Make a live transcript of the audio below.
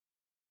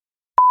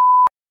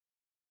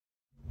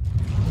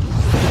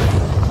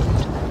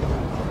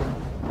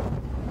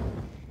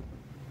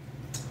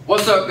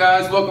What's up,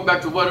 guys? Welcome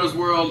back to Whetto's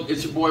World.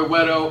 It's your boy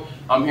Whetto.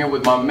 I'm here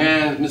with my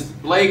man, Mr.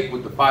 Blake,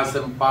 with the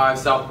 575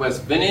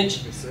 Southwest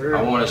Vintage. Yes, sir.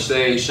 I want to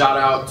say shout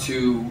out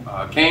to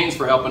Canes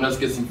for helping us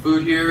get some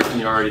food here. And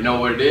you already know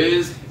what it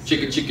is.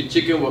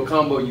 Chicken, what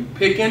combo you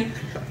picking?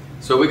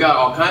 So we got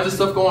all kinds of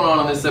stuff going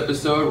on this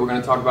episode. We're going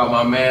to talk about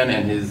my man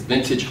and his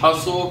vintage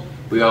hustle.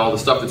 We got all the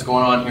stuff that's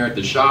going on here at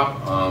the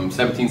shop.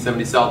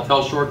 1770 South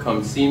Telshore,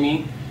 come see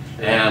me.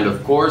 And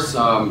of course,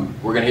 we're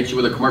going to hit you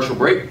with a commercial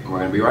break, and we're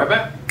going to be right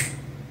back.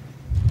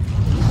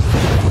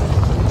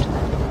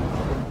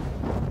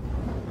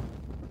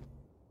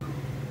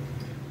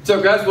 What's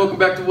up, guys? Welcome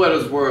back to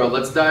Whetto's World.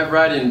 Let's dive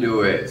right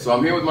into it. So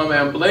I'm here with my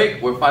man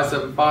Blake. We're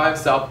 575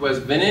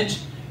 Southwest Vintage.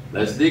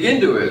 Let's dig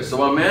into it. So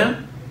my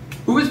man,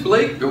 who is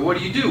Blake, or what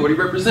do you do? What do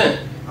you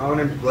represent? My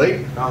name is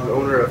Blake. I'm the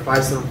owner of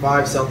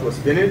 575 Southwest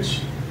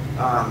Vintage.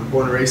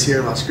 Born and raised here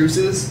in Las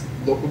Cruces,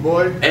 local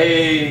boy.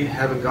 Hey.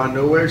 Haven't gone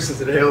nowhere since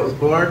the day I was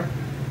born.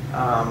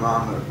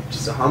 I'm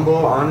just a humble,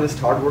 honest,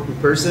 hardworking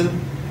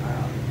person.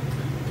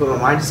 Put my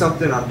mind to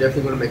something, I'm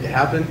definitely going to make it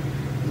happen.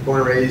 I was born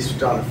and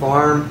raised on a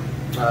farm.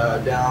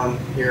 Down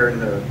here in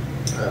the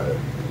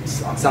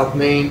on South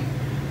Main.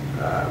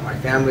 My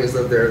family has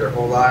lived there their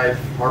whole life.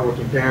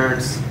 Hardworking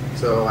parents,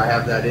 so I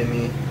have that in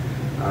me.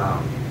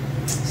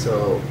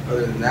 So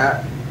other than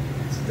that,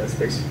 that's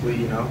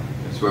basically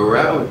That's where we're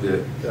at with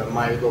it.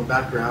 My little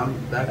background,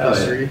 Yeah.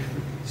 history.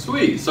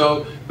 Sweet.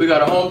 So we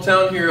got a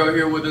hometown hero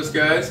here with us,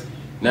 guys.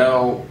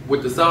 Now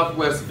with the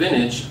Southwest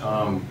Vintage,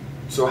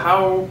 so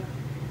how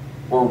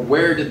or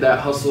where did that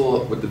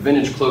hustle with the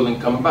vintage clothing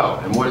come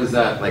about, and what is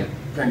that like?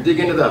 Try and dig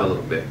into that a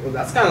little bit. Well,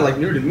 that's kind of like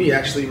new to me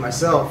actually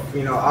myself.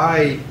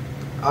 I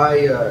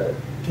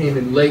came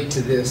in late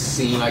to this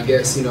scene. I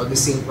guess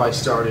this scene probably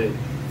started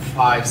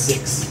 5,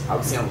 6, I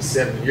would say almost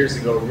 7 years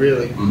ago.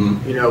 Really,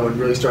 when it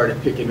really started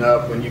picking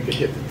up. When you could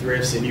hit the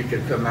thrifts and you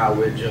could come out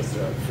with just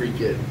a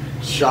freaking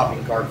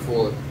shopping cart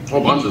full of a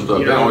whole bunch of stuff.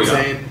 You know what I'm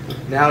saying?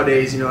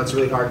 Nowadays, it's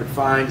really hard to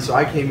find. So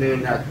I came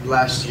in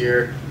last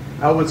year.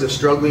 I was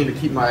struggling to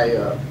keep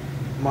my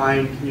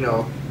mind,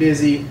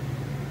 busy.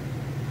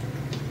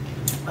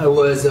 I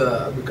was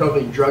a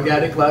recovering drug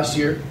addict last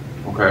year.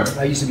 Okay.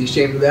 I used to be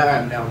ashamed of that.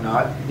 I'm now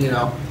not.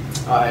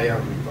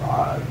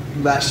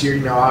 Last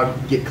year, I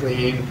would get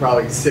clean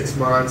probably 6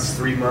 months,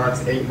 3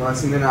 months, 8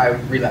 months, and then I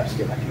would relapse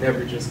again. I can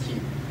never just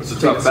keep. It's a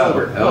tough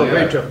battle.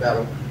 Very tough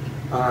battle.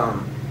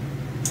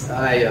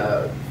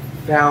 I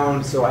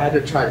found, so I had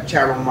to try to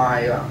channel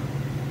my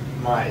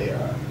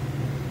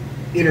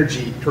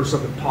energy towards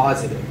something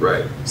positive.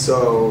 Right.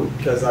 So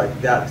because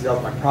that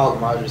was my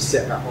problem. I was just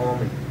sitting at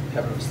home and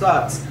having those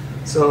thoughts.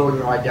 So,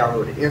 I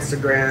downloaded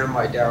Instagram,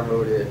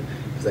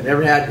 because I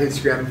never had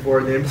Instagram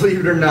before then,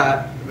 believe it or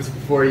not, it was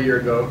before a year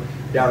ago.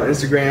 Downloaded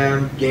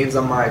Instagram, games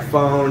on my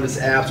phone,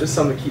 just apps, just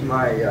something to keep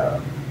my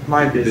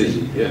mind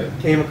busy. Yeah.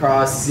 Came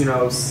across,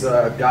 this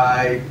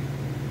guy,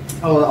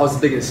 I was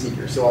big into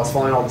sneakers, so I was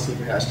following all the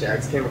sneaker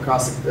hashtags. Came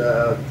across,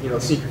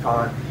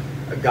 SneakerCon,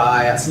 a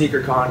guy at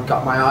SneakerCon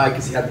caught my eye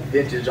because he had the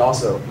vintage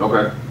also.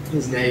 Okay.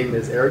 His name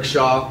is Eric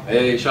Shaw.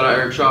 Hey, shout out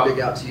Eric Shaw. Big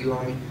out to you,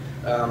 homie.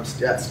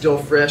 That's Still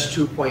Fresh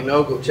 2.0.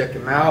 Go check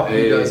him out.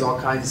 Hey. He does all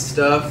kinds of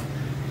stuff.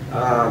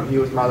 He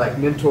was my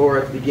mentor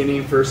at the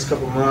beginning, first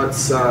couple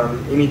months.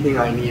 Anything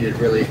I needed,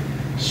 really.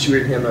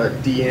 Shooting him a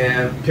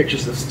DM,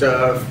 pictures of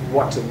stuff,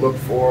 what to look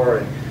for,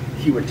 and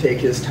he would take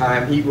his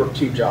time. He worked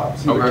 2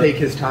 jobs. He would take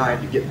his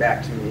time to get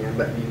back to me and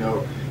let me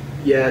know,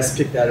 yes,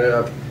 pick that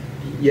up.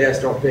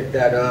 Yes, don't pick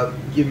that up.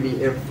 Give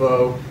me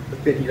info.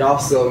 But then he'd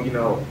also,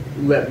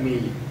 let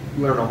me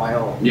learn on my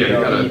own.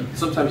 Yeah,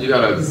 sometimes you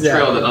gotta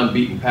trail the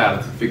unbeaten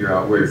path to figure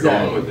out where you're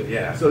going with it.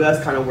 Yeah. So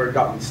that's kind of where it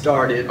got me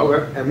started.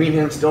 Okay. And me and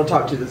him still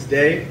talk to this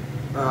day.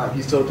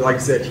 He still, like I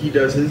said, he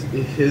does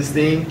his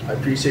thing. I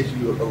appreciate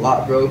you a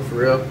lot, bro, for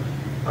real.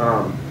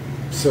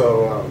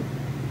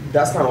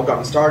 That's kind of what got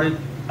me started.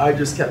 I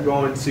just kept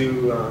going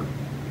to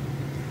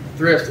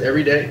thrift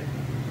every day.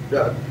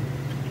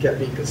 Kept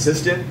being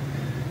consistent.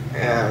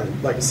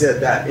 And like I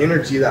said, that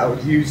energy that I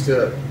would use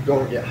to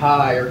go and get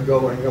high or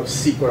go and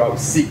seek what I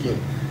was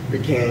seeking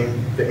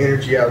became the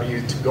energy I would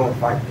use to go and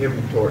find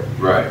inventory.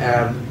 Right.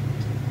 And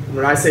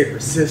when I say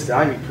persistent,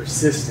 I mean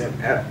persistent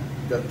at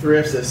the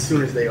thrifts as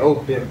soon as they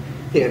open,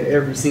 hitting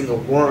every single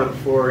one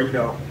for,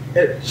 I'll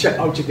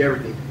check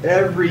everything.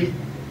 Every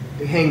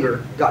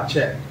hanger got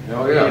checked.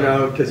 Oh,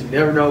 yeah. Because you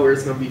never know where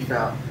it's going to be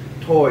found.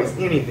 Toys,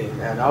 anything,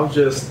 man. I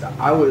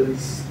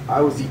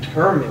was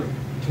determined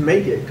to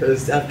make it,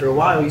 because after a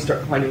while you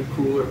start finding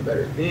cooler and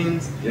better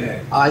things.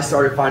 Yeah. I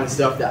started finding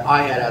stuff that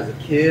I had as a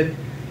kid.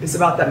 It's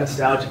about that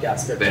nostalgic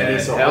aspect to me.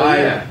 So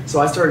so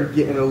I started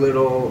getting a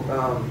little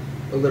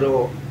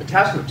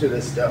attachment to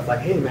this stuff. Like,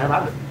 hey man,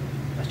 I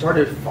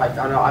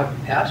found out I have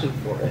a passion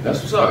for it. That's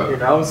what's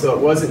up. So it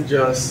wasn't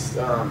just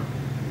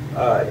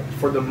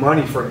for the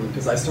money for me,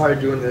 because I started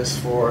doing this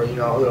for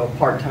a little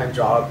part-time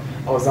job.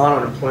 I was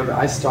on unemployment.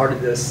 I started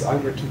this. I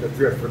went to the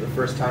thrift for the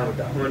first time with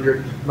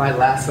my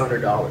last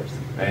 $100.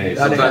 Hey,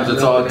 sometimes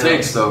that's all it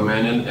takes, though,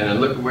 man.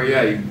 And look at where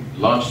you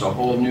launched a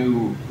whole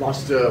new,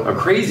 a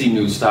crazy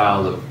new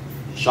style of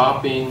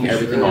shopping,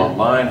 everything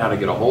online, how to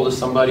get a hold of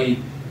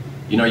somebody.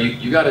 You know,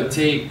 you got to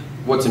take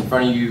what's in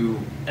front of you,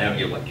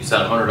 and like you said,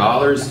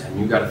 $100, and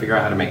you got to figure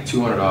out how to make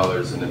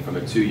 $200, and then from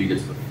the 2 you get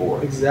to the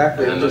 4.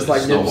 Exactly, and just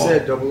like Nip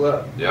said, double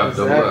up. Yeah,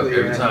 exactly, double up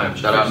every time.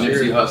 Shout out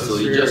Nipsey Hussle.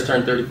 He just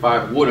turned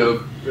 35. Would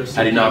have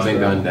had he not been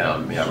gunned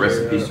down. Yeah,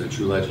 rest in peace to a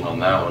true legend on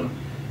that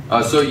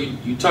one. So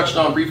you touched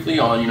on briefly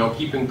on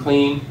keeping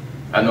clean.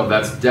 I know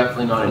that's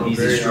definitely not an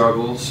easy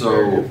struggle,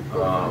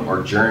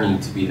 or journey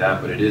to be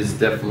that, but it is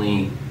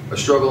definitely a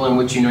struggle in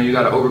which you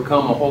got to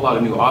overcome a whole lot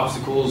of new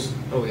obstacles.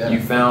 Oh yeah. You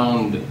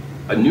found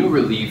a new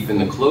relief in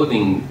the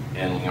clothing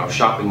and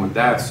shopping with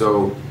that.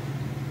 So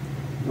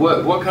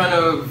what kind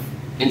of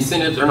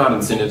incentives, or not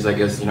incentives, I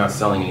guess you're not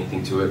selling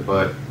anything to it,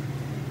 but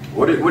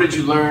what did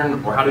you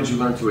learn, or how did you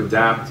learn to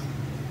adapt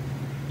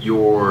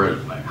your,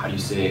 like, how do you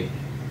say,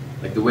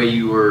 like the way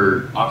you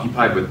were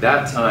occupied with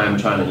that time,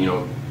 trying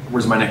to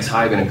where's my next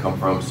high going to come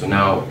from? So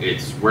now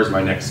it's where's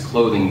my next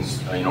clothing,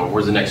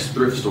 where's the next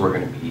thrift store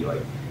going to be?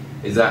 Like,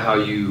 is that how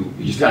you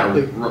just kind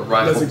of rifle through them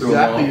all? That's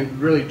exactly. You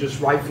really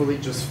just rightfully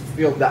just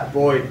filled that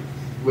void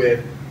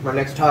with my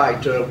next high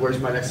to where's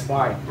my next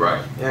find.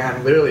 Right.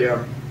 And literally,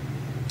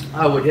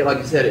 I would hit, like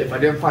you said, if I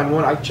didn't find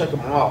one, I'd check them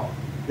all.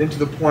 Then to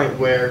the point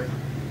where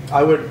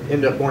I would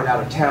end up going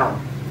out of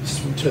town,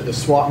 to the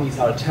swap meets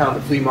out of town,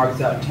 the flea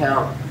markets out of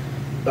town.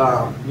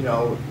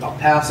 El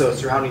Paso,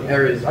 surrounding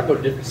areas. I go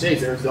to different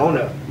states,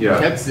 Arizona,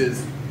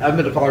 Texas. I haven't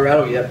been to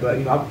Colorado yet,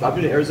 but I've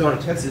been to Arizona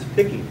and Texas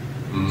picking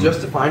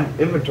just to find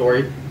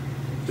inventory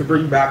to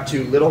bring back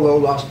to Little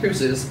Old Las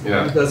Cruces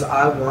because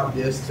I want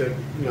this to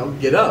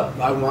get up.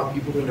 I want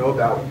people to know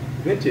about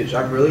vintage.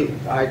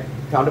 I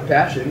found a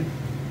passion.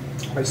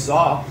 I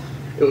saw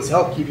it was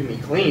help keeping me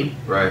clean,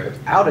 right?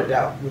 Without a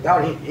doubt,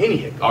 without any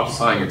hiccups.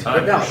 Occupying your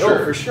time,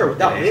 for sure.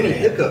 Without any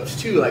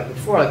hiccups too. Like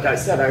before, like I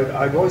said,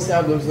 I'd always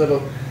have those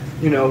little,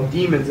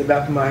 demons in the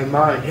back of my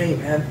mind. Hey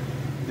man,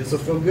 this will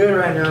feel good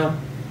right now.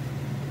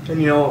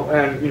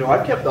 And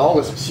I kept all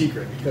this a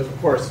secret because of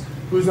course,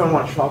 who's gonna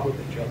want to shop with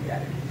a drug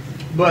addict?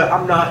 But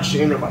I'm not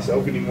ashamed of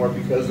myself anymore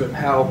because I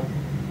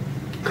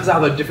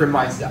have a different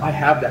mindset. I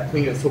have that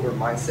clean and sober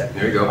mindset.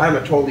 There you go. I'm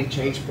a totally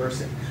changed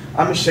person.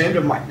 I'm ashamed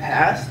of my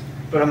past,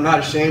 but I'm not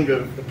ashamed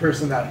of the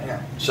person that I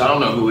am. So I don't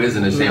know who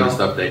isn't ashamed of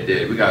stuff they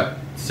did. We got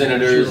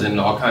senators and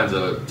all kinds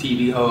of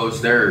TV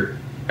hosts.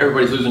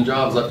 Everybody's losing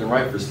jobs left and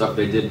right for stuff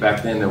they did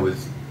back then that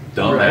was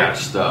dumbass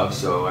stuff.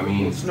 So I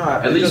mean,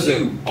 at least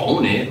you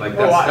own it. Like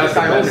that's the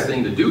best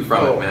thing to do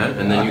from it, man.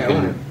 And then you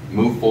can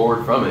move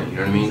forward from it. You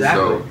know what I mean?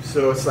 Exactly.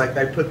 So it's like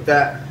I put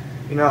that.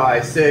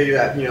 I say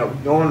that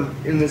no one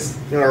in this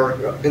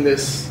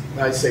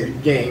I say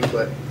game,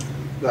 but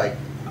like.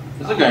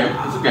 It's a game.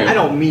 It's a game. I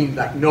don't mean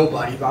like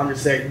nobody, but I'm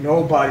just saying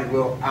nobody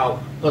will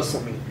out hustle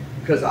me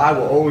because I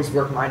will always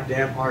work my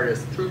damn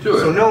hardest. True to it.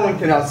 So no one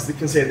can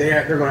say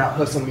they're going to out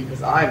hustle me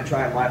because I'm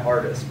trying my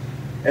hardest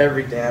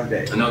every damn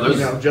day. I know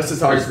there's just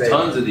as hard as they.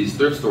 There's tons of these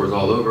thrift stores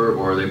all over,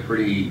 or are they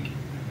pretty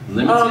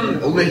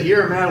limited? Over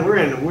here, man,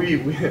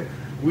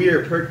 we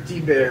are pretty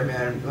bare,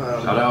 man.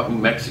 Shout out New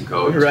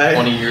Mexico. It's right?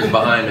 20 years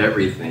behind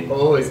everything.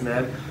 Always,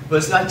 man. But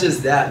it's not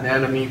just that,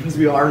 man. I mean, because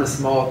we are in a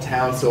small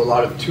town, so a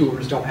lot of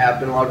tours don't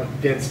happen, a lot of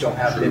events don't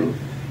happen.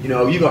 You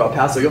go to El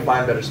Paso, you'll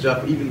find better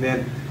stuff. Even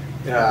then,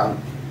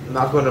 I'm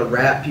not going to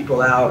rat people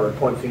out or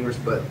point fingers,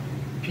 but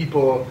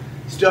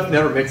stuff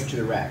never makes it to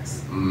the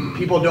racks.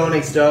 People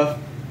donate stuff,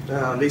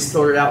 they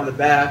sort it out in the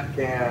back,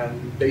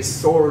 and they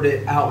sort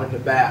it out in the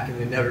back, and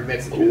it never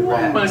makes it to the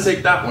racks. I'm going to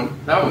take that one.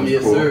 That one's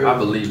cool. Sir. I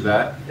believe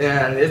that.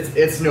 And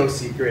it's no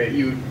secret.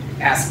 You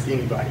ask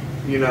anybody.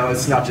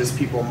 It's not just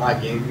people in my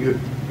game.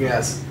 You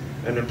ask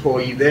an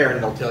employee there,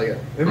 and they'll tell you.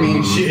 I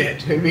mean,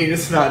 shit. I mean,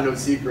 it's not no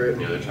secret.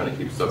 Yeah, they're trying to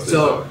keep stuff.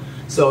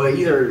 So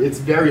either it's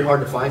very hard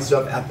to find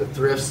stuff at the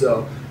thrift.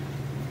 So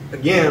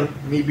again,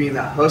 me being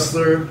that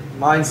hustler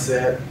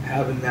mindset,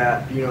 having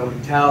that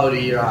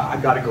mentality,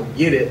 I got to go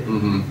get it.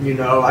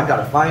 I got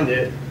to find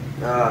it.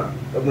 I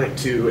went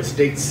to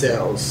estate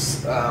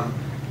sales,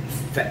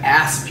 to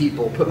ask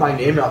people, put my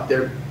name out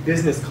there,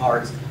 business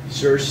cards.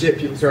 Sure shit,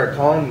 people started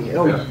calling me.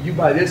 Oh, you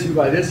buy this, you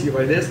buy this, you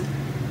buy this.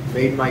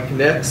 Made my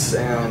connects,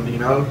 and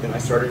then I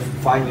started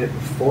finding it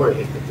before it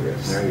hit the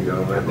thrifts. There you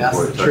go, man. That's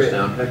the trick.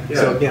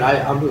 So again,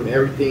 I'm doing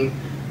everything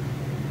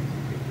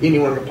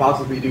anyone could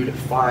possibly do to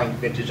find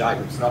vintage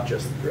items, not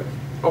just the thrift.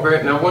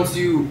 Okay, now once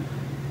you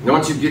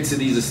get to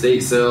these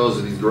estate sales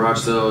or these garage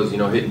sales,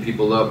 hitting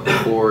people up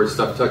before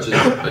stuff touches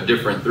a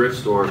different thrift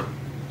store,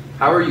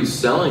 how are you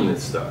selling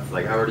this stuff?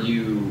 Like, what are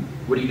you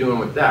doing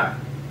with that?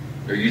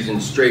 Are you using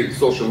straight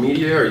social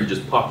media, or you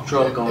just pop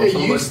trunk on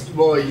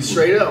somebody?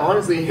 Straight up,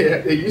 honestly,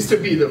 it used to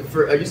be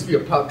a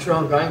pop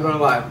trunk. I ain't gonna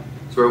lie.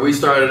 It's where we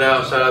started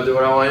out. Shout out to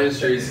What I Want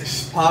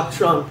Industries. Pop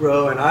trunk,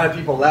 bro, and I had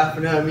people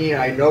laughing at me.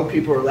 I know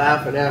people are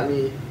laughing at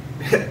me.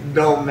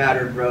 Don't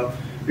matter, bro,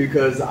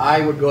 because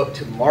I would go up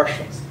to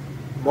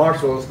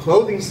Marshall's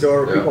clothing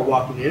store. People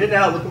walking in and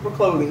out looking for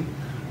clothing.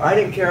 I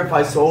didn't care if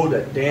I sold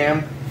a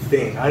damn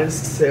thing. I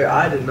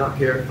did not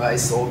care if I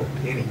sold a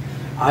penny.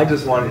 I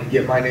just wanted to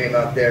get my name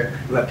out there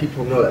and let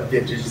people know that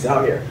vintage is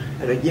out here.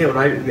 And again,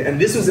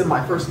 and this was in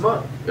my first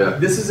month. Yeah.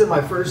 This is in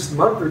my first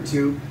month or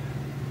two.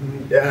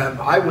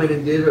 I went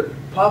and did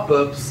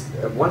pop-ups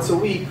once a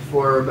week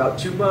for about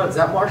 2 months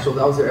at Marshall's.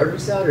 I was there every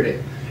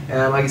Saturday.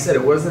 And like I said,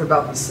 it wasn't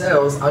about the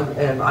sales.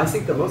 And I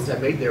think the most I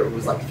made there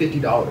was like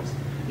 $50,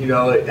 you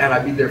know, and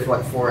I'd be there for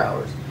like 4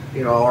 hours,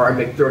 you know, or I'd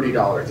make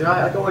 $30. And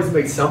I'd always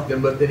make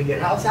something, but then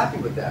again, I was happy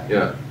with that.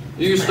 Yeah.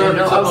 You started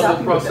the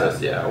whole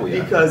process, yeah. Oh,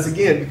 yeah.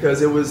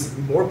 Because it was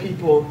more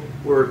people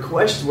were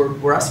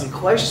asking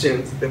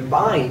questions than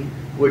buying,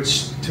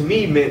 which to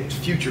me meant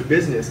future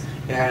business.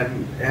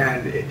 And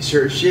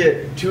sure as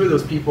shit, 2 of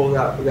those people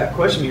that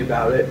questioned me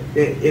about it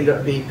end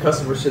up being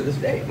customers to this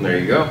day. There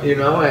you go. You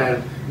know,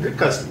 and good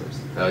customers.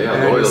 Hell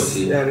yeah,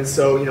 loyalty. And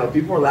so, you know,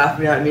 people were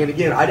laughing at me. And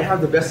again, I didn't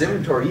have the best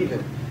inventory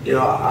even. You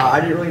know, I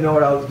didn't really know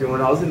what I was doing.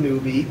 I was a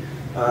newbie.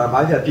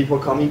 I've had people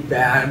call me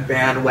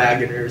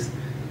bandwagoners.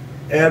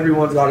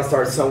 Everyone's got to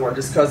start somewhere.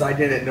 Just because I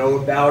didn't know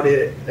about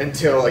it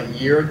until a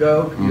year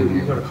ago,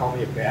 you're going to call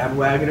me a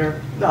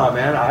bandwagoner? No,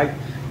 man.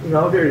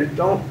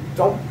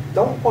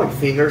 Don't point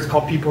fingers.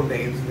 Call people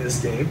names in this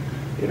game.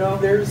 You know,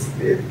 there's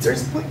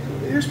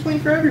plenty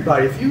for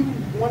everybody. If you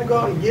want to go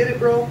out and get it,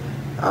 bro,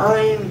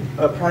 I'm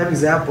a prime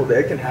example that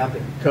it can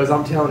happen. Because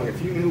I'm telling you,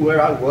 if you knew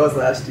where I was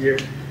last year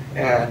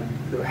and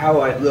how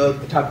I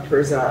looked, the type of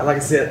person like I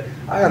said,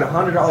 I had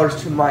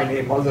 $100 to my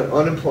name. I was on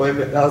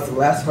unemployment. That was the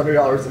last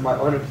 $100 in my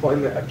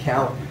unemployment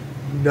account.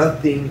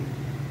 Nothing,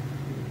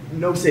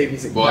 no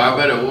savings account. Well, I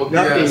bet it woke your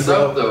ass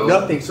up, though.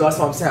 Nothing. So that's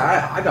what I'm saying.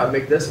 I gotta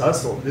make this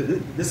hustle.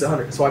 This is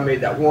 100. So I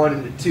made that 1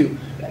 and the 2,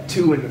 that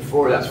 2 and the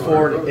 4, that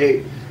 4 and the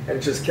 8, and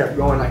it just kept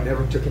going. I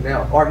never took an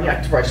L. Or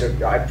I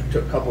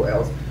took a couple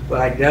L's, but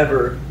I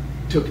never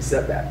took a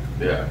setback.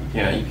 Yeah,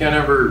 you can't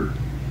ever.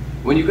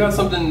 When you got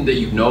something that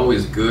you know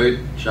is good,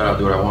 shout out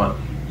to what I want.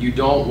 You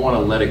don't want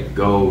to let it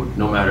go,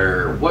 no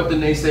matter what the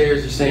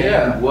naysayers are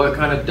saying, what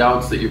kind of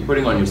doubts that you're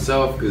putting on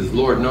yourself. Because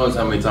Lord knows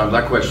how many times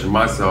I question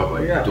myself,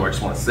 like, do I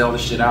just want to sell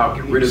this shit out,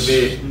 get rid of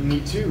it?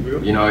 Me too, bro.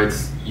 You know,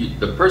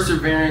 the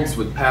perseverance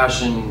with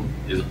passion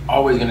is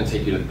always going to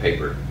take you to the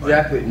paper.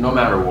 Exactly. Like, no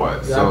matter what.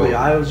 Exactly. So,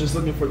 I was just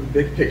looking for the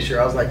big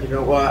picture. I was like, you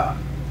know what?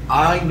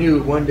 I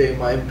knew one day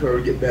my inventory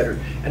would get better,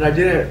 and I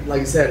didn't.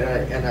 Like I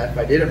said, and if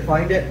I didn't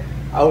find it,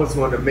 I always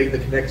wanted to make the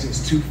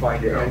connections to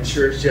find it. And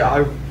sure, I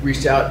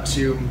reached out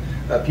to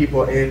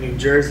people in New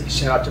Jersey.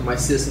 Shout out to my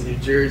sis in New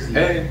Jersey.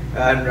 Hey.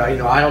 And you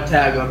know, I don't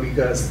tag them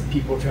because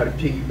people try to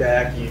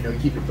piggyback. You know,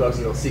 keep your plugs a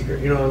little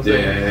secret. You know what I'm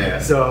saying? Yeah.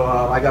 So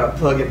I got a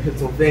plug in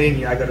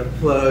Pennsylvania. I got a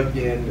plug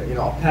in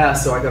El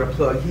Paso. I got a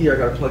plug here. I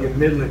got a plug in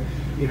Midland.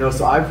 You know,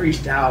 so I've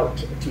reached out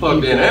to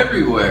plugged people in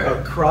everywhere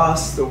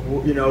across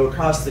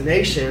the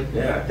nation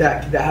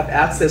that have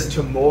access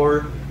to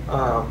more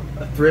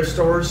thrift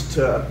stores,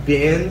 to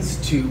bins,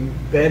 to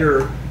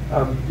better.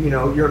 You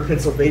know, you're in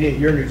Pennsylvania,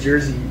 you're in New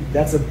Jersey.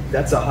 That's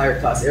a higher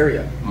class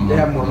area. They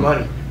have more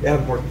money. They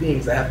have more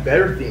things. They have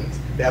better things.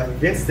 They have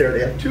events there.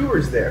 They have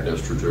tours there.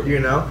 That's true. You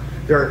know,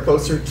 they're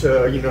closer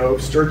to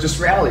Sturgis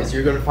rallies.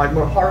 You're going to find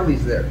more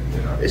Harleys there.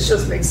 It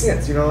just makes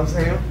sense. You know what I'm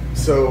saying?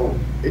 So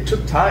it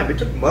took time. It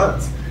took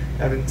months,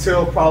 and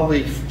until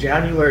probably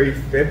January,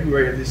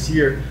 February of this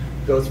year,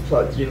 those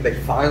plugs. You know, they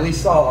finally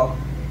saw.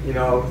 You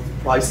know,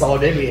 probably saw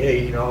it in me.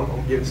 Hey, you know,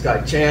 I'll give this guy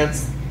a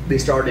chance. They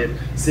started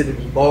sending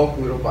me bulk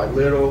little by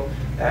little,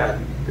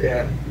 and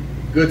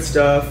good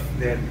stuff.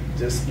 Then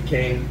just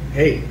became,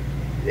 hey,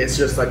 it's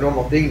just a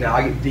normal thing now.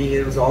 I get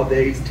DMs all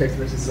day, text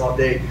messages all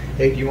day.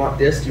 Hey, do you want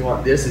this? Do you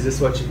want this? Is this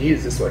what you need?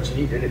 Is this what you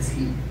need? And it's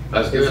heat.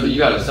 That's good. Sounds like you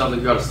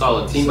got a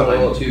solid team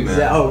behind you too,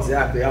 man. Oh,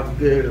 exactly. I'm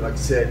good. Like I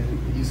said,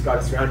 you just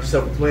got to surround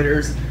yourself with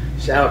winners.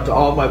 Shout out to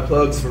all my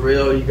plugs for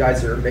real. You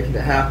guys are making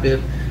it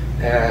happen,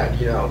 and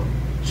you know,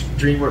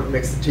 dreamwork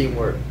makes the team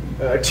work.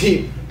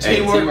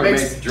 Teamwork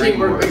makes the dream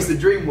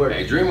work.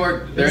 Hey, dream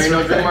work. There ain't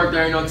no dream work.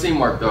 There ain't no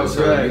teamwork though. That's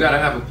so right. You gotta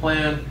have a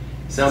plan.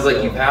 Sounds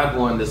like you've had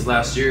one this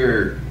last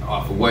year.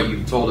 Off of what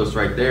you've told us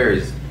right there,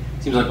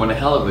 seems like one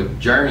hell of a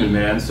journey,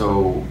 man.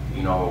 So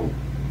you know,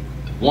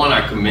 one,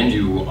 I commend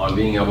you on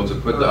being able to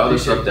put the other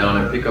stuff down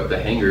and pick up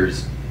the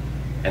hangers,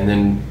 and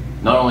then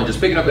not only just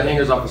picking up the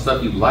hangers off the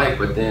stuff you like,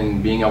 but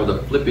then being able to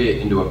flip it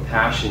into a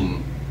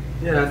passion.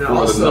 Yeah, and for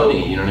also, the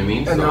money, you know what I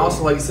mean? And then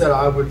also, like I said,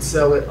 I would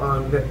sell it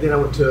on. Then I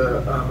went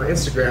to my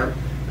Instagram,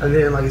 and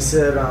then, like I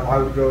said, I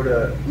would go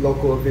to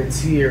local events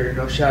here. You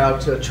know, shout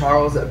out to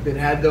Charles that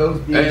had those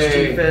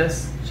BHG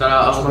Fest. Shout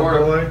out, that's my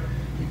boy.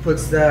 He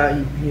puts that.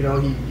 He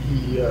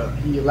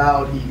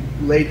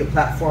laid the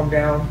platform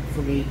down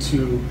for me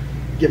to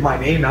get my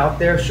name out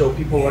there, show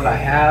people what I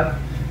have.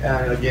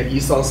 And again, he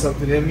saw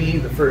something in me.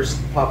 The first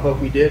pop up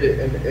we did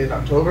in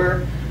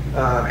October.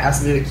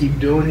 Asked me to keep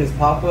doing his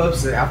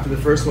pop-ups, and after the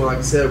first one, like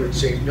I said, we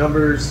exchanged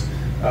numbers.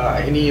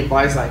 Any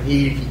advice I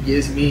need, he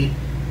gives me.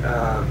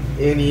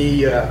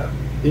 Any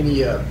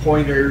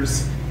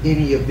pointers,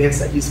 any events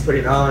that he's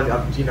putting on,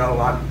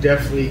 I'm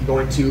definitely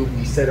going to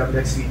be set up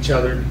next to each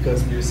other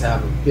because we just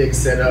have a big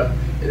setup.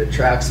 It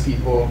attracts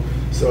people.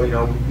 So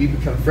we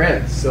become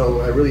friends.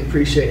 So I really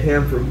appreciate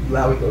him for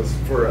allowing those,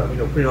 for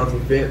putting on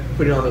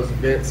those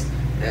events,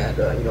 and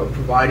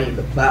providing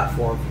the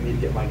platform for me to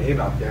get my name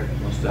out there.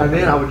 And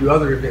then I would do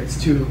other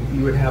events too.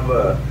 We would have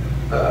a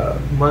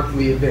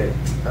monthly event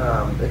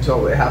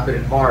until it happened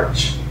in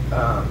March.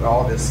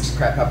 All this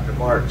crap happened in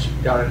March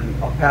down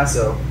in El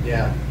Paso.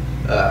 Yeah,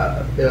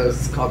 it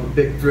was called the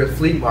Big Thrift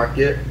Flea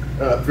Market,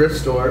 thrift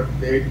store.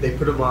 They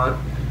put them on.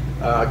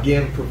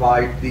 Again,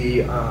 provide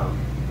the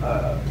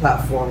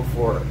platform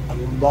for a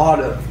lot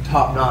of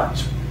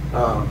top-notch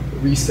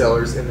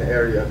resellers in the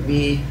area.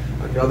 Me,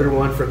 another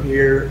one from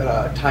here,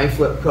 Time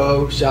Flip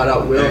Co. Shout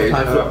out Will,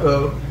 Time Flip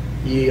Co.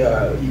 He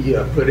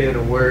put in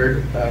a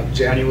word in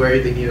January.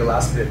 They need a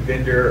last-minute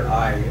vendor.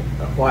 I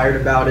inquired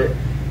about it.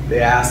 They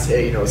asked,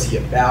 hey, is he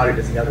about it?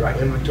 Does he have the right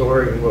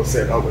inventory? And Will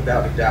said, oh,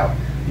 without a doubt,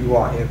 you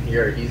want him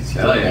here. He's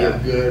going to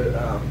be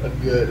a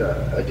good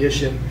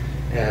addition.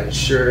 And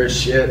sure as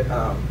shit,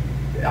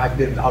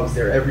 I was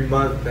there every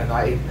month, and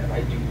I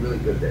do really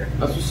good there.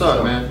 That's what's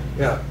up, man.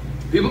 Yeah.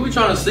 People be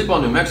trying to sleep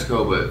on New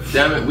Mexico, but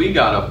damn it, we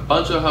got a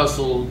bunch of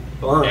hustle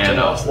and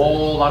a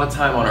whole lot of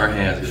time on our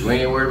hands because we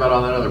ain't worried about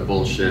all that other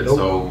bullshit. Nope.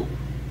 So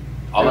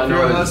all if I know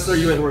you're a is hustler,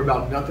 you ain't worried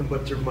about nothing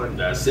but your money.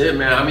 That's it,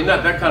 man. I mean,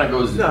 that kind of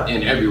goes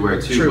in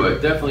everywhere too, True.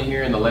 but definitely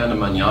here in the land of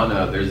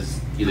mañana, there's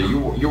either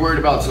you're worried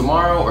about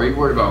tomorrow or you're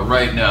worried about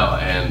right now.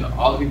 And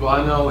all the people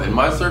I know in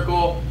my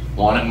circle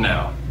want it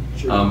now.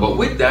 But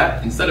with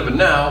that, instead of a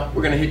now,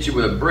 we're going to hit you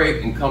with a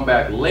break and come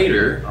back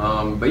later.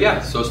 But yeah,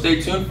 so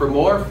stay tuned for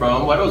more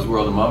from Whetto's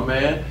World and my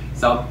man,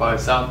 South by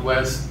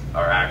Southwest,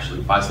 or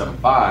actually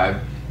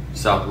 575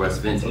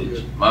 Southwest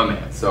Vintage, my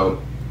man.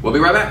 So we'll be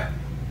right back.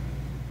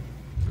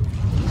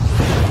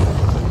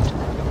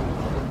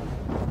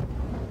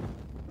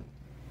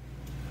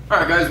 All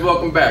right, guys,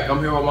 welcome back. I'm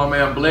here with my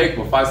man Blake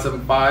with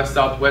 575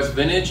 Southwest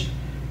Vintage,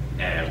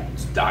 and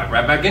let's dive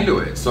right back into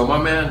it. So my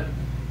man,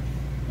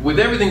 with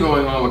everything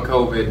going on with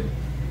COVID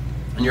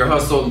and your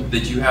hustle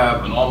that you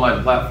have an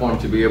online platform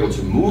to be able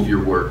to move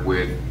your work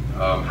with,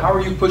 how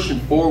are you pushing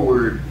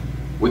forward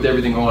with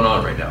everything going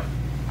on right now?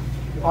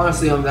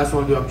 Honestly, that's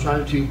what I'm doing. I'm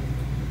trying to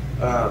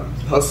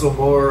hustle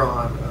more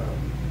on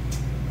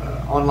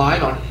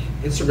online, on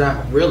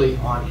Instagram. Really,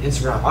 on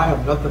Instagram. I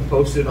have nothing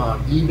posted on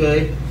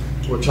eBay,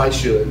 which I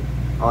should.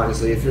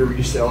 Honestly, if you're a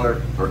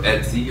reseller or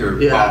Etsy or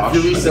Bosch,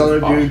 if you're a reseller,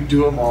 Bosch.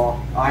 do them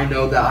all. I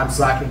know that I'm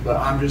slacking, but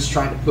I'm just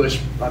trying to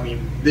push. I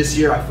mean, this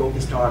year I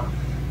focused on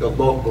the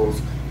locals,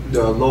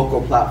 the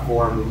local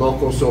platform, the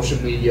local social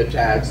media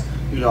tags.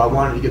 I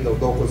wanted to get the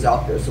locals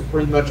out there. So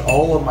pretty much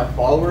all of my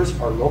followers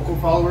are local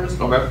followers,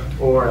 okay,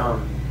 or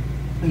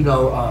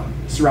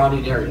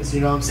surrounding areas. You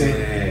know what I'm saying?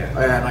 Yeah.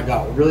 And I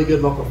got a really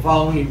good local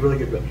following, really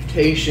good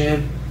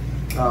reputation.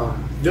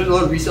 There's a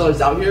lot of resellers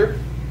out here.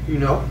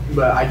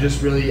 But I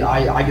just really,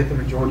 I get the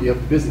majority of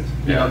the business,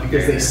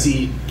 because they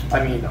see,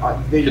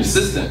 they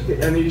consistent.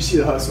 You see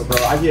the hustle, bro.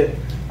 I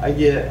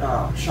get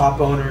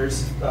shop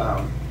owners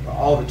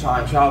all the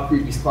time. Shout out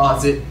Creepy's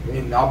Closet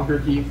in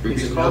Albuquerque.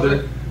 Creepy's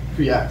Closet?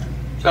 Yeah.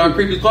 Shout out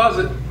Creepy's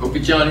Closet. We'll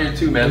get you on here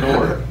too, man. Don't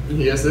worry.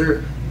 Yes,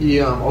 sir.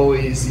 He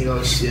always,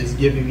 is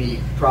giving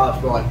me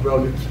props, bro.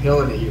 Bro, you're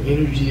killing it. Your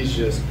energy is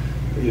just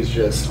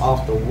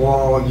off the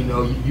wall.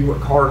 You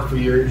work hard for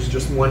years.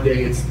 Just one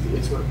day, it's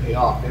going to pay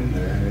off.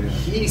 And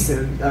he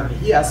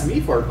asked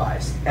me for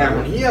advice. And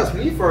when he asked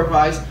me for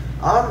advice,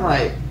 I'm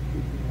like,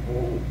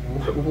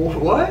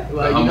 what?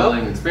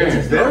 Humbling experience.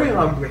 It's very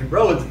humbling,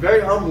 bro. It's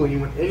very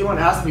humbling when anyone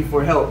asks me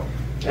for help,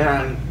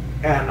 and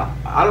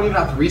I don't even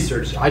have to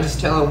research. I just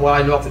tell them what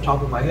I know off the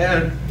top of my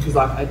head, because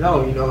I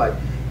know,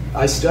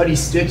 I study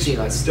stitching,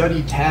 I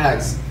study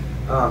tags.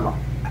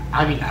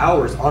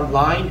 Hours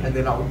online, and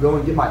then I'll go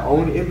and get my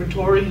own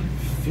inventory,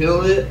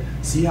 fill it,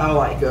 see how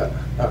a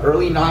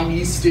early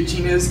 90s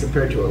stitching is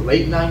compared to a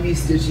late 90s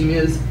stitching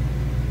is.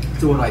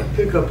 So when I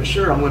pick up a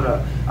shirt, I'm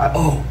gonna,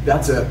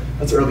 that's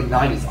early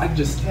 90s. I can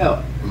just tell.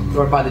 Mm-hmm.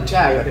 Or by the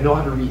tag, I know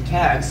how to read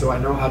tags, so I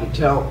know how to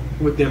tell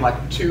within a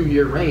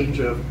 2-year range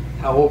of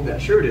how old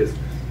that shirt is.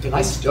 And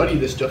I study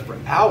this stuff for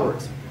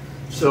hours,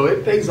 so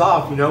it pays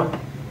off, And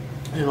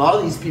a lot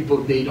of these people,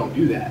 they don't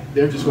do that.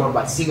 They're just going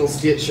by single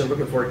stitch and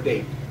looking for a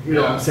date. You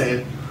know what I'm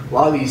saying? A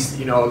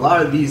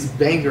lot of these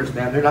bangers,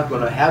 man, they're not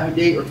going to have a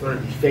date, or it's going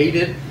to be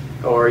faded,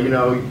 or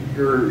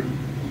you're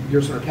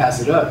just going to pass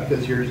it up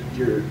because you're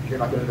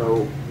not going to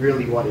know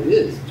really what it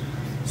is.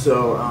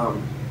 So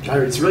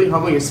it's a really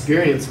humbling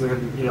experience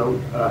when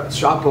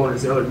shop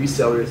owners and other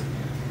resellers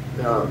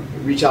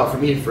reach out for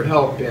me for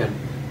help, and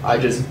I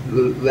just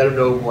let them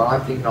know what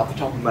I'm thinking off the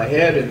top of my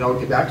head, and they'll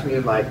get back to me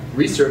and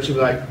research and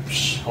be like,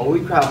 holy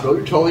crap, bro,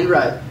 you're totally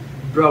right.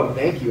 Bro,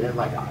 thank you. And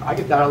I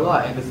get that a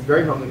lot, and it's a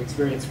very humbling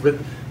experience. With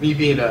me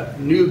being a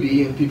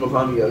newbie and people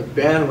calling me a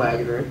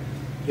bandwagoner,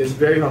 it's a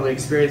very humbling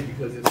experience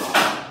because it's.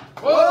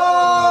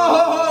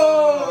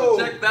 Whoa!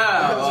 Check that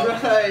out.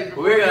 That's right.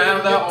 We're gonna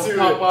have that one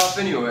pop off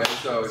anyway.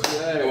 So,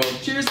 well,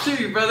 cheers to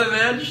you, brother,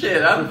 man.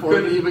 Shit, I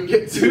couldn't even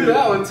get to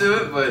that one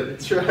to it, but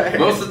that's right.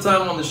 Most of the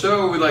time on the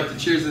show, we like to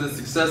cheers to the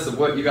success of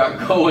what you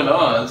got going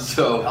on.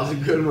 So that was a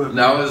good one.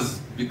 That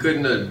was. you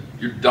couldn't have,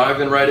 you're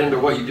diving right into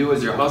what you do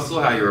as your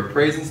hustle, how you're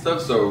appraising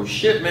stuff. So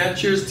shit, man,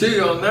 cheers to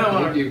you on that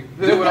one. Thank you.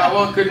 Do what I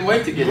want, couldn't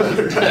wait to get you.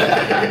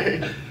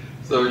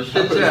 So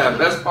shit, yeah,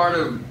 best part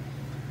of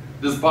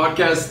this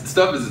podcast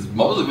stuff is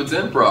most of it's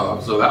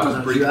improv. So that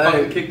was pretty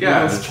fucking kick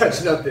ass.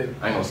 Catch nothing.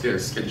 I ain't gonna scare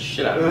the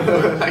shit out of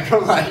you. I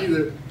can't lie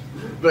either.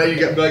 But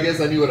I guess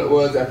I knew what it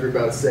was after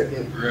about a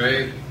second.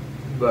 Right.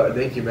 But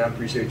thank you, man. I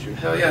appreciate you.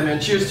 Hell yeah,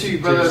 man. Cheers to you,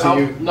 brother. Cheers to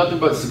you. Nothing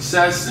but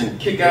success and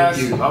kick ass.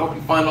 I hope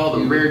you find all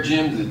the rare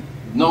gems that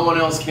no one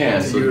else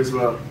can. To you as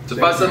well. To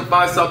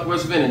 575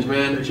 Southwest Vintage,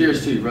 man.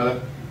 Cheers to you, brother.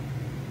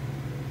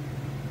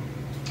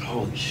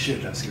 Holy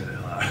shit, that's good.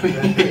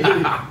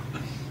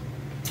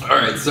 All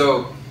right,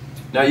 so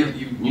now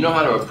you know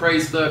how to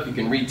appraise stuff. You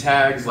can read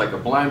tags like a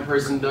blind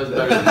person does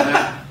better than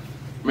that.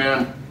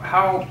 Man,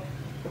 how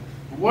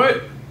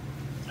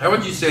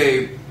would you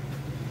say,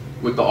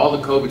 with all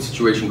the COVID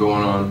situation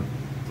going on,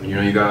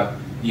 you got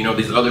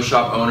these other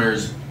shop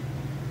owners,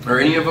 are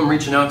any of them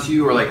reaching out to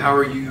you, or like how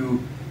are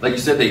you? Like you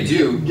said, they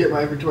do get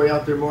my inventory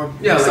out there more.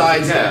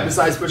 Yeah.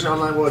 Besides pushing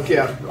online, well,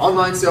 yeah,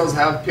 online sales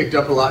have picked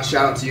up a lot.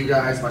 Shout out to you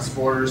guys, my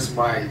supporters,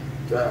 my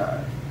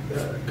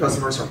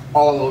customers from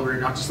all over,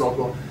 not just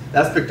local.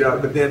 That's picked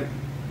up. But then,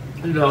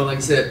 like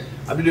I said,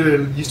 I've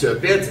been used to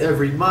events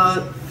every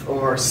month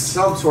or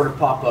some sort of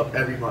pop up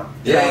every month.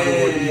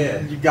 Yeah.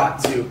 You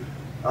got to.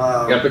 You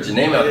gotta put your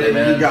name out there,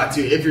 man. You got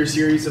to. If you're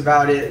serious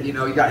about it, you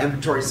got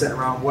inventory sitting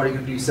around. What are you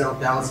gonna do? Sell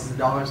thousands of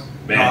dollars?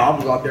 Man, I'm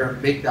gonna go out there and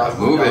make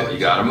thousands of dollars. Move it. You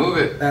gotta move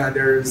it. And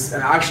there's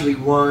actually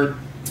one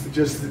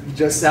just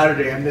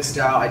Saturday. I missed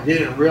out. I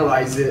didn't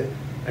realize it.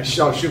 I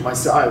shoot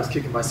myself. I was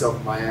kicking myself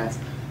in my ass.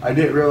 I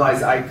didn't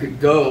realize I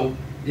could go.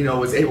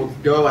 Was able to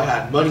go. I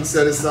had money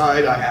set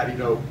aside. I had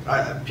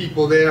I had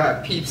people there. I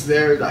had peeps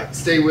there that I could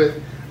stay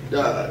with.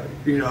 The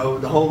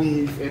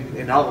homie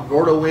in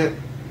Alamogordo went.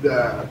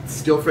 The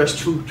Still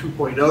Fresh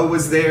 2.0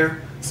 was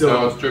there.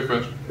 So it's Still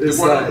Fresh. It's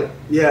like,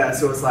 yeah,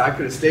 so it's like I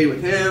could have stayed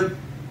with him.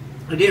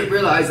 I didn't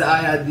realize that I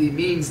had the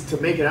means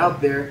to make it out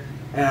there,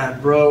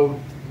 and bro,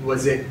 it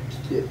was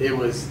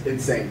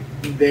insane.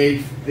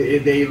 They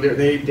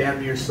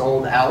damn near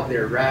sold out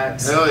their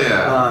racks. Hell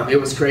yeah. It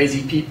was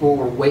crazy. People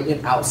were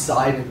waiting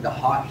outside in the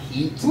hot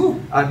heat.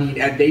 Woo. I mean,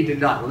 and they did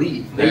not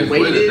leave. They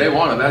waited. They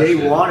wanted that. They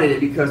wanted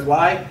it because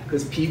why?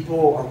 Because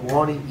people are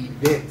wanting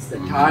events. They're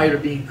tired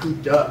of being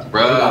cooped up.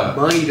 Bruh. They got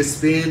money to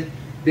spend.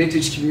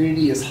 Vintage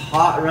community is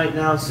hot right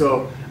now,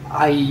 so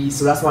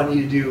that's what I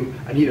need to do.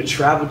 I need to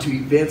travel to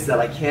events that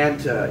I can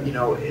to,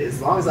 as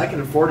long as I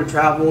can afford to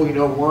travel,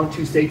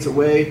 1-2 states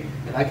away,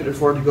 and I can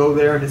afford to go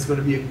there, and it's going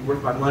to be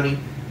worth my money.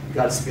 You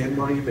got to spend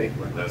money to make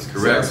money. That's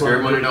correct.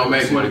 Spare money don't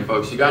make money,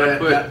 folks. You got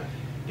to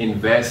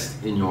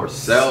invest in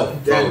yourself,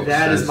 folks.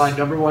 That is my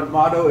number one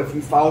motto. If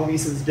you follow me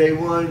since day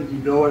one, you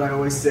know what I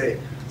always say.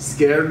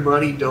 Scared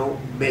money don't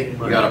make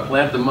money. You gotta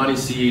plant the money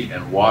seed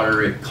and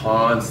water it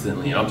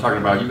constantly. And I'm talking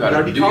about you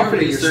gotta do your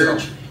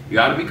research. You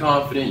gotta be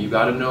confident. You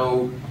gotta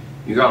know.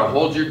 You gotta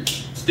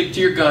stick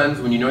to your guns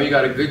when you know you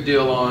got a good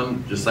deal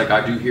on. Just like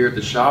I do here at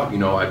the shop.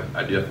 I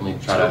definitely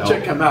try to help.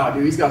 Check him out,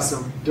 dude. He's got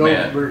some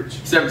dope merch.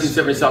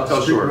 1770 South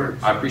Tell Shore.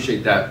 Merch. I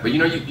appreciate that. But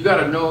you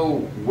gotta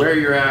know where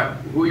you're at,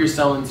 who you're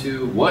selling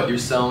to, what you're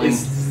selling.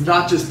 It's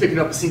not just picking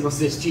up a single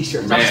stitch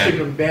t-shirt. It's not just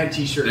picking up a band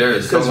t-shirt. There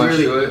is so much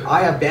to it.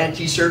 I have band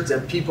t-shirts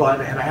and people,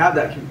 and I have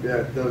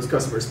those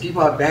customers.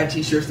 People have band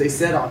t-shirts, they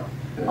set on them.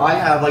 Yeah. I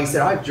have, like I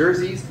said, I have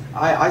jerseys.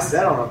 I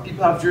set on them.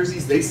 People have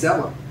jerseys, they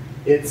sell them.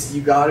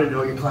 You gotta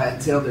know your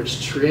clientele.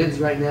 There's trends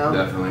right now.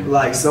 Definitely.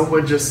 Like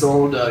someone just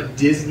sold a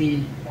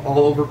Disney all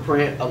over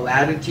print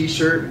Aladdin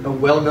t-shirt, a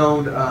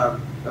well-known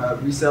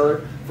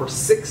reseller, for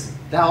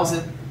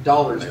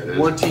 $6,000.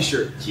 One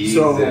t-shirt.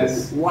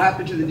 Jesus. So what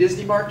happened to the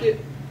Disney market?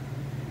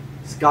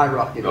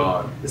 Skyrocketed.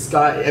 Gone.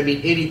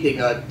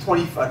 Anything. A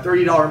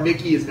 $30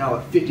 Mickey is now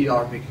a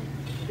 $50 Mickey.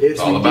 It's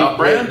all about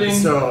branding.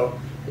 So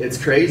it's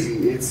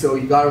crazy. So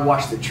you gotta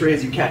watch the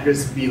trends. You can't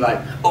just be like,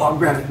 oh, I'm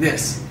grabbing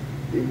this.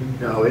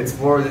 No, it's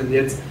more than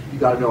it's. You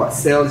got to know what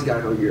sells. You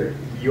got to know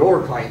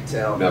your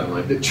clientele.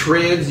 Definitely. The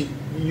trends.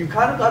 You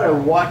kind of got to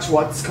watch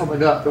what's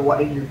coming up and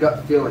what in your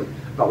gut feeling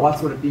about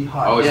what's going to be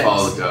hot. Always next.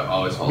 follow the gut.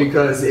 Always follow.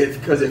 Because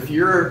if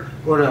you're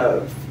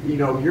gonna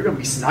you're gonna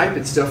be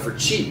sniping stuff for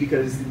cheap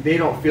because they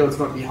don't feel it's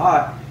going to be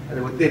hot, and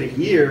then within a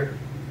year,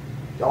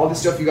 all the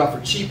stuff you got for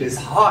cheap is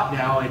hot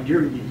now, and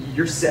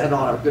you're sitting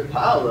on a good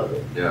pile of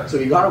it. Yeah. So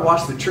you got to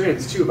watch the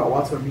trends too about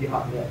what's going to be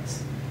hot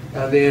next.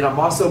 And then I'm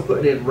also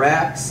putting in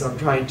racks. I'm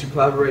trying to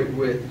collaborate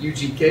with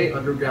UGK,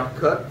 Underground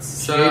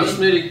Cuts. Shout out to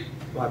Smitty.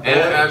 And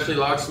Ashley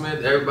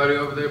Locksmith, everybody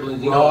over there.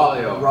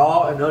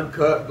 Raw and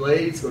uncut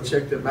blades. Go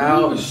check them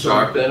out.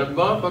 Sharp than a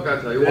bump, I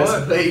gotta tell you best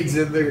what. blades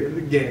in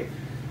the game.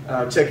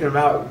 Checking them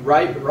out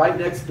right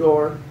next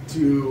door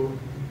to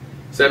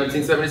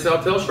 1770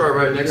 South Tell Shore,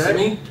 right next to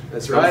me.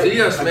 That's right. See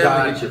us,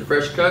 man. We get your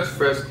fresh cuts,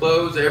 fresh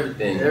clothes,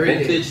 everything.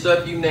 Vintage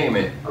stuff, you name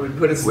it. I'm gonna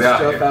put some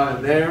stuff out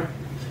in there.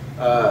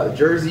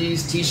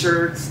 Jerseys,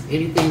 t-shirts,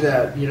 anything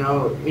that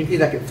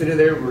can fit in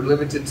there. We're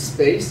limited to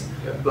space,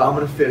 but I'm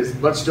gonna fit as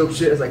much dope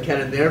shit as I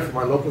can in there for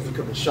my locals to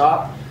come and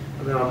shop.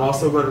 And then I'm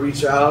also going to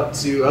reach out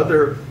to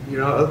other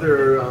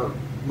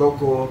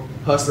local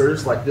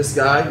hustlers like this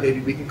guy. Maybe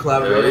we can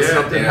collaborate on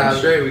something.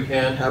 We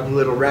can have a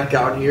little rack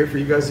out here for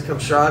you guys to come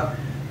shop,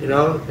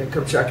 and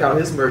come check out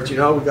his merch. We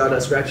got to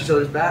scratch each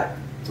other's back.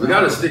 We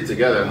got to stick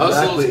together.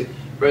 Hustles,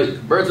 Exactly.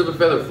 birds of a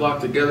feather flock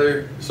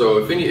together.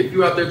 So if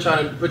you out there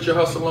trying to put your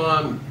hustle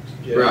on,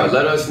 bro,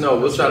 let us know.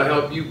 We'll try to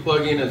help you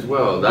plug in as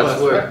well. That's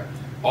what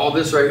all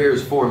this right here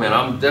is for, man.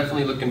 I'm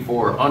definitely looking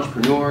for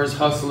entrepreneurs,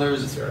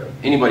 hustlers,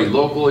 anybody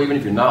local, even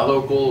if you're not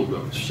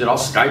local. Shit, I'll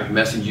Skype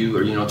message you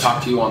or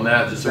talk to you on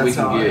that just so we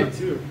can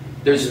get.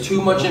 There's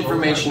too much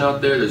information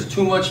out there. There's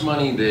too much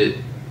money that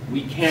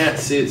we can't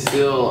sit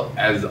still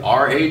as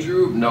our age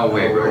group. No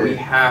way, bro. We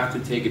have to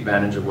take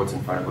advantage of what's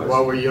in front of us.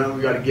 While we're young,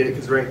 we got to get it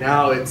because right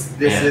now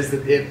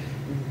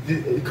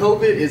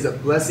COVID is a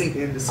blessing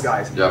in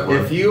disguise. Definitely.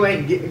 If you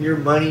ain't getting your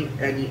money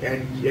and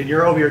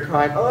you're over here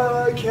crying,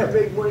 oh, I can't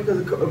make money because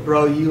of COVID,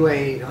 bro, you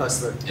ain't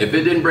hustling. If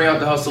it didn't bring out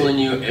the hustle in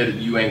you,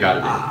 you ain't got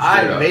it.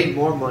 I made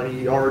more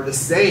money or the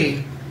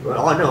same.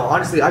 Well, no,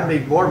 honestly, I've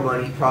made more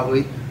money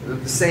probably.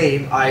 The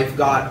same. I've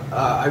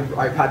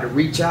had to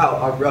reach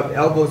out. I've rubbed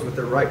elbows with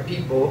the right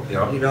people.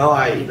 Yeah.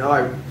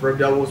 I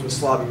rubbed elbows with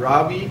Slobby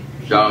Robbie.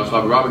 Shout out to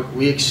Slobby Robbie.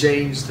 We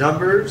exchanged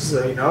numbers.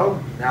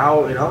 Now,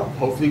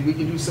 hopefully we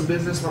can do some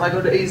business when I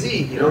go to AZ.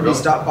 He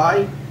stopped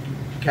by,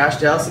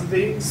 cashed out some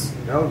things.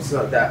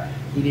 So that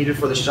he needed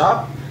for the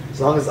shop. As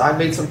long as I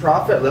made some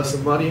profit, left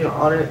some money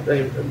on it,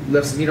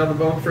 left some meat on the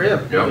bone for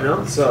him.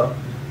 Yep. So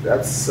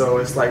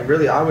it's like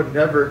really I would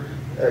never.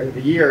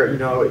 The year,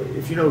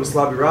 if you know who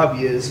Slobby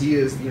Robbie is, he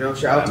is,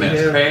 shout out to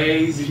him.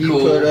 Crazy he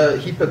cool.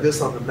 He put this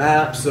on the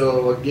map.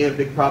 So again,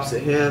 big props to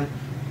him.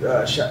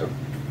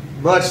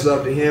 Much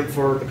love to him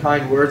for the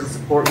kind words and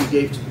support he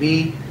gave to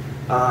me.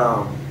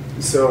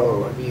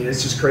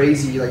 It's just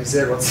crazy. Like I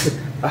said,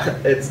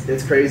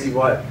 it's crazy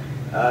what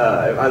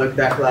I look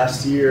back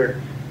last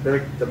year, the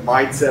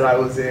mindset I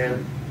was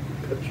in.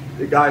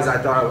 The guys, I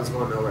thought I was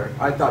going nowhere.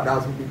 I thought that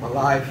was gonna be my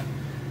life.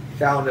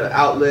 Found an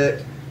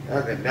outlet.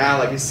 And now,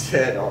 like you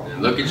said,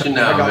 and look at you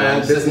now,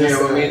 man. Sitting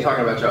here with me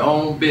talking about your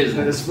own business.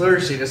 And it's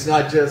flourishing. It's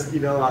not just,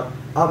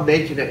 I'm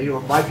making it.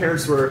 My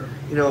parents were,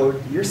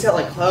 you're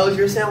selling clothes,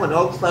 you're selling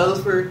old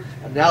clothes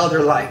and now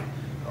they're like,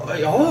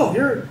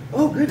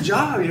 good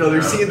job.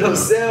 They're seeing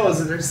those sales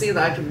and they're seeing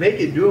that I can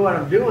make it, do what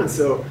I'm doing.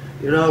 So,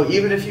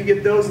 even if you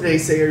get those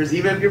naysayers,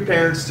 even if your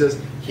parents just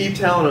keep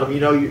telling them,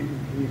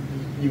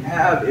 if you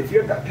have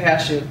that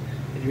passion,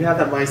 you have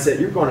that mindset,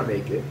 you're going to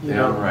make it.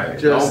 Right.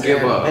 Don't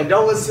give up. And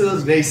don't listen to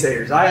those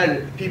naysayers. I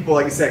had people,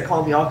 like I said,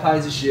 call me all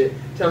kinds of shit,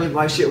 tell me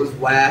my shit was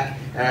whack,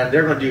 and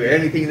they're going to do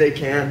anything they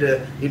can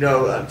to,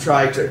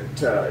 try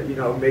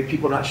to make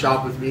people not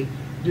shop with me.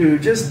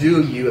 Dude, just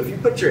do you. If you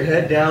put your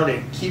head down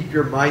and keep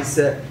your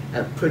mindset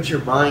and put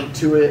your mind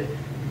to it,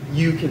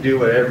 you can do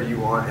whatever you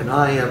want. And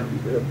I am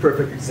a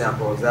perfect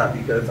example of that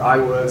because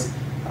I'm going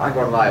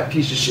to lie, a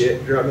piece of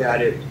shit, drug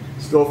addict,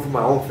 stole from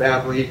my own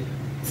family.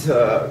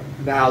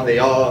 Now they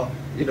all,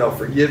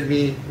 forgive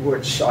me,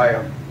 which I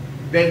am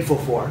thankful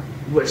for,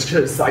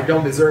 because I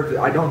don't deserve it.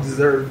 I don't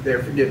deserve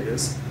their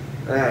forgiveness.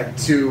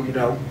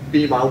 To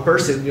be my own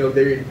person,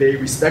 they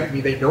respect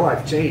me. They know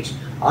I've changed.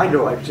 I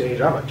know I've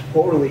changed. I'm a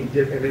totally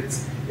different.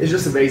 It's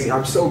just amazing.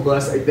 I'm so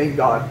blessed. I thank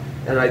God,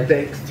 and I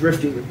thank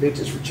thrifting with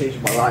vintage for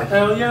changing my life.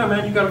 Hell yeah,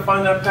 man! You got to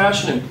find that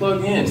passion and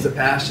plug in. It's the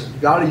passion. You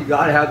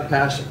gotta have the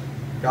passion.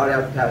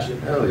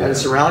 Hell yeah. And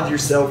surround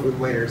yourself with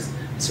winners.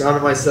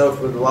 Surrounded myself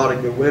with a lot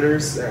of good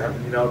winners,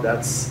 and like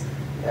I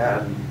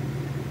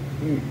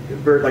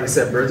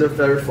said, birds of a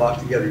feather flock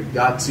together. You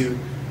got to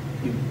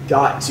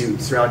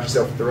surround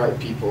yourself with the right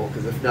people,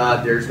 because if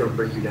not, they're just going to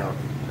bring you down.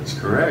 That's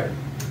correct.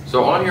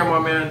 So on here, my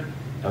man,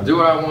 now do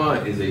what I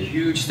want is a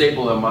huge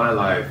staple in my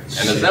life,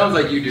 and it sounds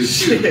like you do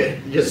too.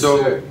 Yes,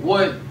 so sir.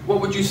 What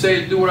would you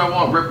say do what I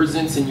want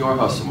represents in your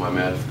hustle, my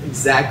man?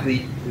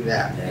 Exactly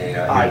that. Hey,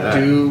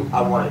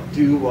 I want to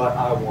do what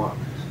I want.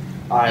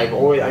 I've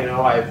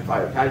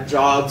had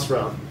jobs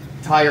from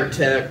tire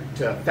tech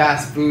to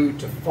fast food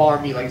to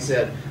farming. Like I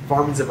said,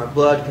 farming's in my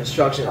blood.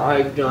 Construction,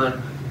 I've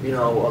done, a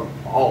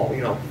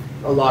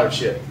lot of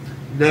shit.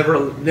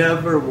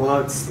 Never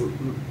once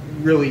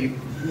really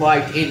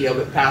liked any of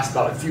it past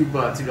about a few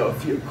months. A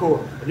few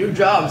cool new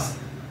jobs,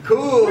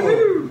 cool,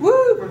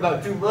 woo, for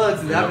about 2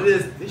 months, and after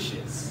this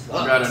shit sucks.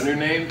 I got a new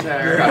name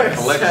tag. I got a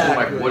collection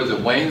like what is it,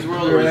 Wayne's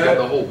World, where he's got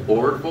the whole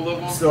board full of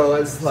them. So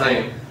it's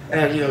like,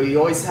 and you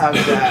always have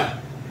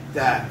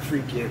that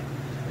freaking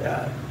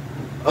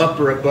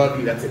upper above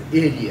you that's an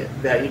idiot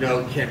that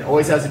can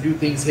always has to do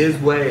things his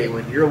way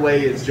when your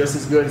way is just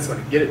as good. It's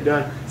going to get it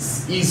done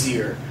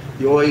easier.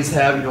 You always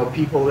have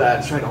people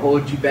that's trying to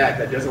hold you back,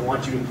 that doesn't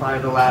want you to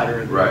climb the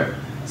ladder. Right.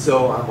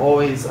 So I'm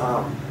always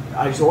I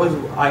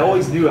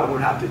always knew I would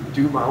have to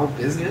do my own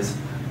business,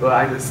 but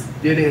I just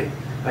didn't.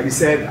 Like I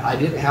said, I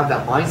didn't have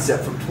that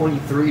mindset from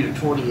 23 to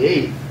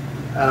 28.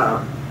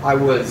 I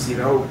was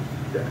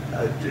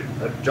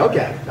a drug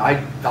addict.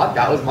 I thought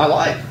that was my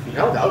life. You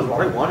know, that was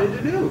what I wanted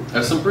to do.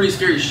 That's some pretty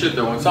scary shit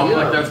though. When something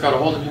like that's got a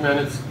hold of you, man,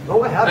 it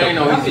ain't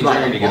no easy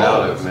journey to get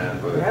out of, man.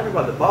 But it happened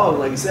by the balls.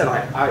 Like you said,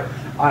 I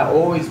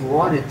always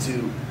wanted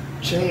to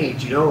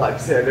change. You know, like I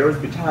said, there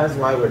would be times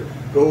where I would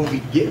go be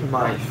getting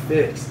my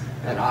fix,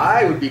 and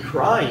I would be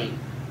crying.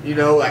 You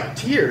know, like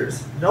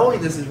tears, knowing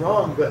this is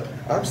wrong, but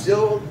I'm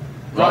still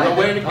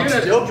driving. I'm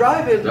still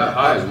driving. That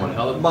high is one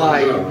hell of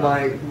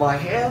a my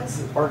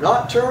hands are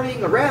not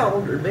turning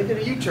around or making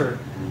a U-turn,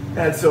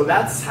 and so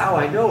that's how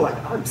I know like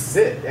I'm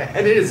sick,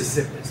 and it is a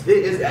sickness.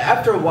 It is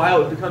after a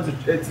while it becomes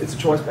it's a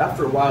choice, but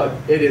after a while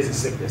it is a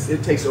sickness.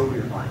 It takes over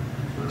your mind.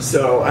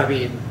 So I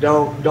mean,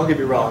 don't get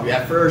me wrong.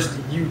 At first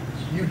you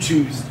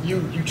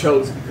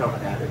chose to become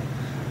an addict.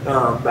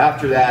 But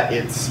after that,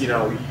 it's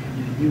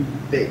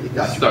they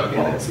got stuck you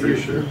in it, for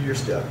sure. You're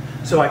stuck.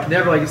 So I can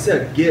never, like you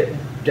said, get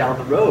down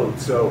the road.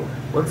 So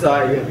once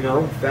I,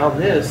 found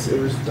this, it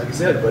was, like I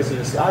said, blessing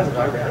in disguise, and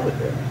I ran with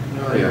it.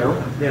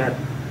 Yeah.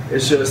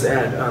 It's just,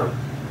 and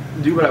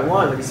do what I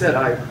want. Like I said,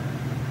 I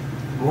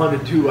want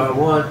to do what I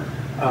want.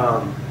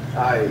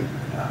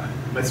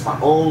 It's my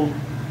own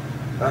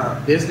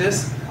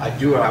business. I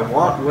do what I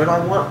want, when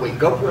I want,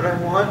 wake up when I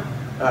want.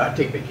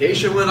 Take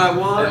vacation when I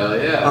want. Hell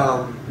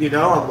yeah.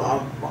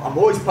 I'm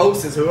always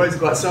posting, so always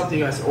got something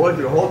that's always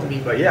get a hold of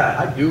me. But yeah,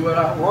 I do what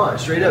I want,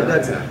 straight up.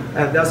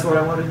 That's what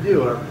I want to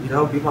do.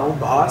 Be my own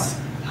boss,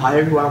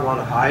 hire who I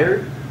want to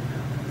hire,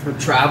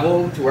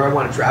 travel to where I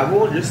want to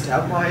travel, and just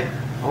have my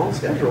own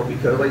schedule.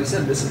 Because, like you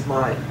said, this is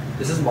my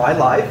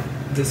life.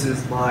 This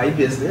is my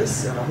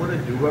business, and I'm going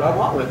to do what I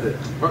want with it.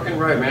 Fucking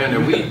right, man.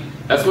 And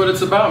that's what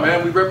it's about,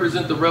 man. We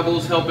represent the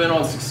rebels, hell bent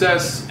on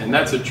success, and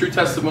that's a true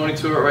testimony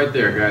to it right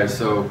there, guys.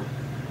 So,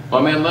 my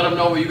man, let them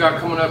know what you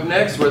got coming up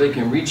next, where they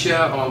can reach you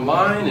out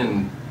online,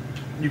 and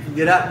you can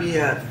get at me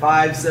at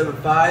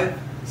 575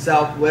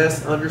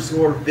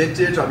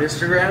 Southwest_vintage on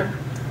Instagram.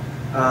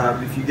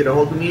 If you get a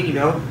hold of me,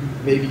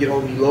 maybe get a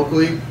hold of me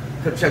locally,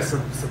 come check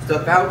some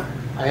stuff out.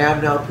 I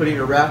am now putting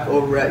a rack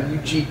over at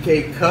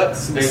UGK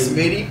Cuts with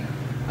Smitty.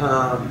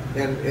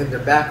 And in the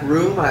back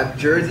room, I have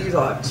jerseys,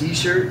 I'll have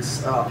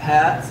t-shirts,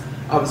 hats.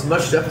 I have as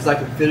much stuff as I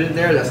can fit in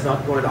there that's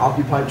not going to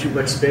occupy too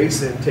much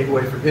space and take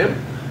away from him.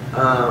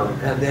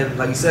 And then,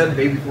 like you said,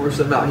 maybe pour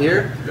some out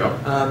here. Yep.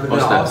 And then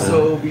I'll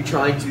also be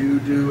trying to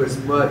do as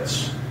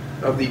much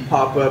of the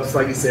pop-ups.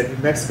 Like you said, New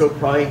Mexico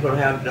probably ain't going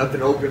to have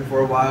nothing open for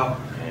a while.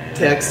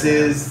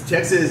 Texas,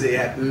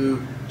 yeah,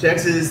 boo.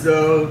 Texas,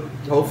 though,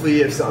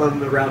 hopefully if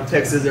something around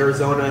Texas,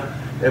 Arizona,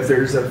 if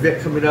there's a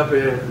event coming up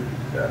and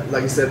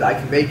like I said, I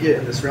can make it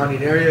in the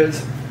surrounding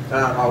areas.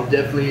 I'll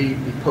definitely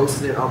be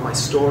posting it on my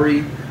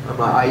story, on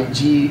my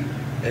IG,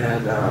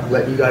 and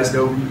letting you guys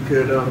know you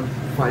could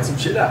find some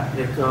shit out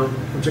and come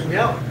check me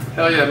out.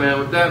 Hell yeah, man.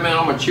 With that, man,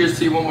 I'm going to cheers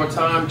to you one more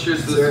time.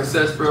 Cheers to the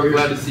success, bro. Cheers.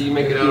 Glad to see you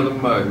make it out of the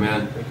mud,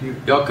 man. Thank you.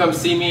 Y'all come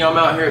see me. I'm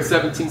out here at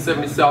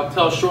 1770 South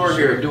Tell Shore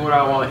here at Do What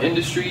I Want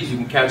Industries. You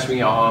can catch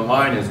me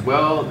online as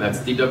well. That's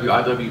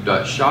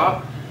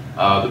dwiw.shop.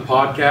 The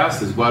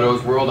podcast is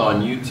Whetto's World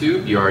on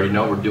YouTube. You already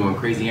know we're doing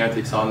crazy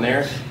antics on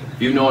there.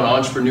 If you know an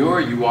entrepreneur,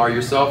 you are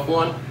yourself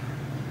one,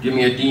 give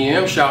me a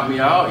DM, shout me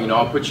out.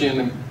 I'll put you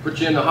in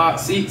the hot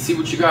seat, see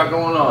what you got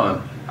going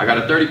on. I got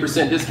a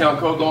 30% discount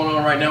code going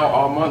on right now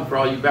all month for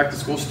all you back to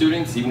school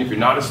students. Even if you're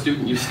not a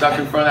student, you're stuck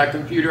in front of that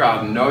computer,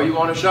 I know you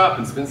want to shop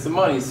and spend some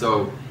money,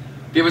 so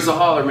give us a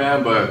holler,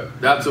 man. But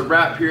that's a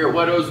wrap here at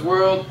Whetto's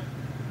World.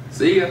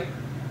 See ya,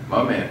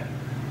 my man.